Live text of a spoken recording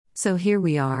So here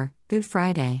we are, Good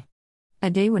Friday. A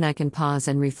day when I can pause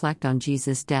and reflect on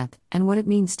Jesus' death and what it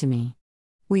means to me.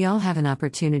 We all have an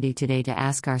opportunity today to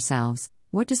ask ourselves,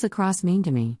 what does the cross mean to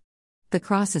me? The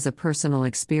cross is a personal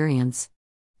experience.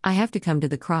 I have to come to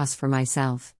the cross for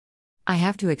myself. I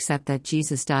have to accept that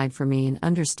Jesus died for me and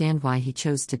understand why he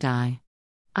chose to die.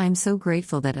 I am so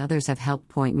grateful that others have helped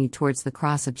point me towards the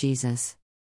cross of Jesus.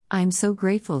 I am so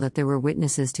grateful that there were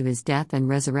witnesses to his death and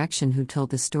resurrection who told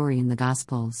the story in the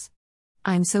Gospels.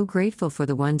 I am so grateful for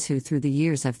the ones who through the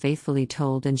years have faithfully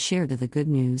told and shared the good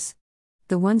news.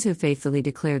 The ones who faithfully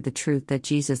declared the truth that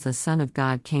Jesus, the Son of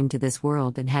God, came to this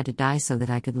world and had to die so that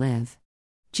I could live.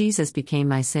 Jesus became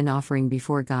my sin offering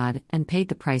before God and paid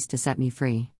the price to set me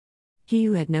free. He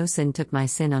who had no sin took my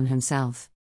sin on himself.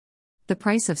 The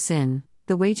price of sin,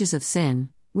 the wages of sin,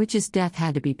 which is death,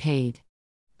 had to be paid.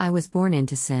 I was born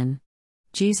into sin.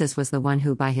 Jesus was the one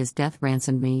who by his death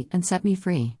ransomed me and set me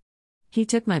free. He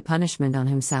took my punishment on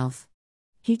himself.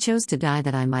 He chose to die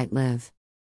that I might live.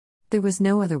 There was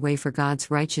no other way for God's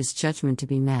righteous judgment to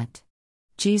be met.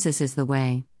 Jesus is the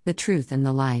way, the truth, and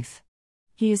the life.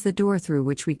 He is the door through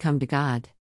which we come to God.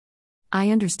 I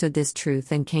understood this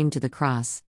truth and came to the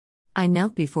cross. I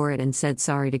knelt before it and said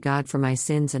sorry to God for my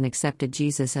sins and accepted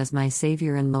Jesus as my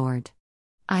Savior and Lord.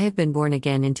 I have been born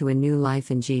again into a new life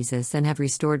in Jesus and have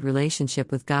restored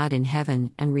relationship with God in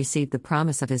heaven and received the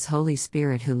promise of His Holy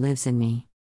Spirit who lives in me.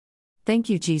 Thank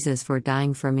you, Jesus, for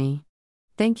dying for me.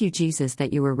 Thank you, Jesus,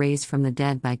 that you were raised from the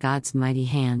dead by God's mighty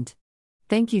hand.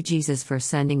 Thank you, Jesus, for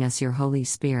sending us your Holy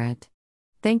Spirit.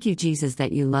 Thank you, Jesus,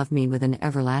 that you love me with an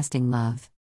everlasting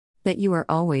love. That you are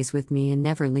always with me and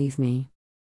never leave me.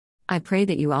 I pray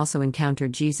that you also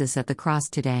encountered Jesus at the cross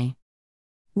today.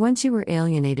 Once you were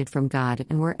alienated from God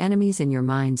and were enemies in your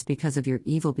minds because of your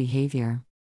evil behavior.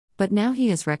 But now He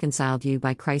has reconciled you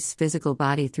by Christ's physical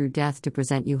body through death to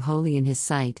present you holy in His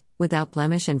sight, without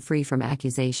blemish and free from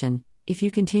accusation, if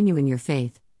you continue in your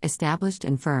faith, established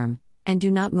and firm, and do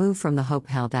not move from the hope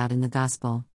held out in the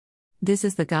gospel. This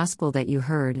is the gospel that you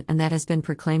heard and that has been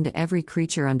proclaimed to every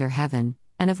creature under heaven,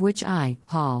 and of which I,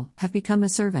 Paul, have become a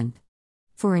servant.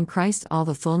 For in Christ all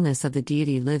the fullness of the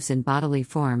deity lives in bodily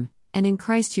form, and in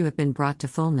Christ you have been brought to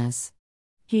fullness.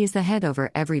 He is the head over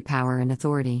every power and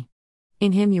authority.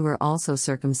 In Him you were also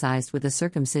circumcised with a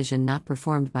circumcision not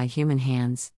performed by human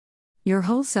hands. Your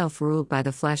whole self ruled by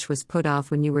the flesh was put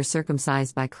off when you were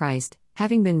circumcised by Christ,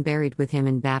 having been buried with Him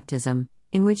in baptism,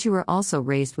 in which you were also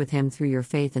raised with Him through your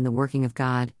faith in the working of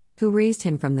God, who raised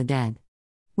Him from the dead.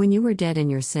 When you were dead in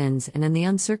your sins and in the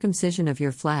uncircumcision of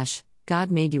your flesh, God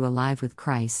made you alive with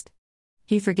Christ.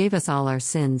 He forgave us all our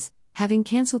sins, having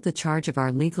cancelled the charge of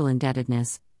our legal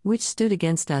indebtedness, which stood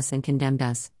against us and condemned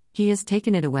us. He has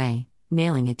taken it away,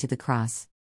 nailing it to the cross.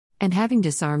 And having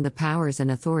disarmed the powers and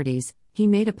authorities, He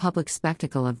made a public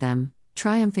spectacle of them,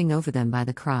 triumphing over them by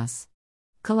the cross.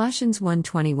 Colossians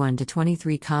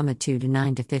 1:21-23,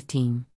 2-9-15.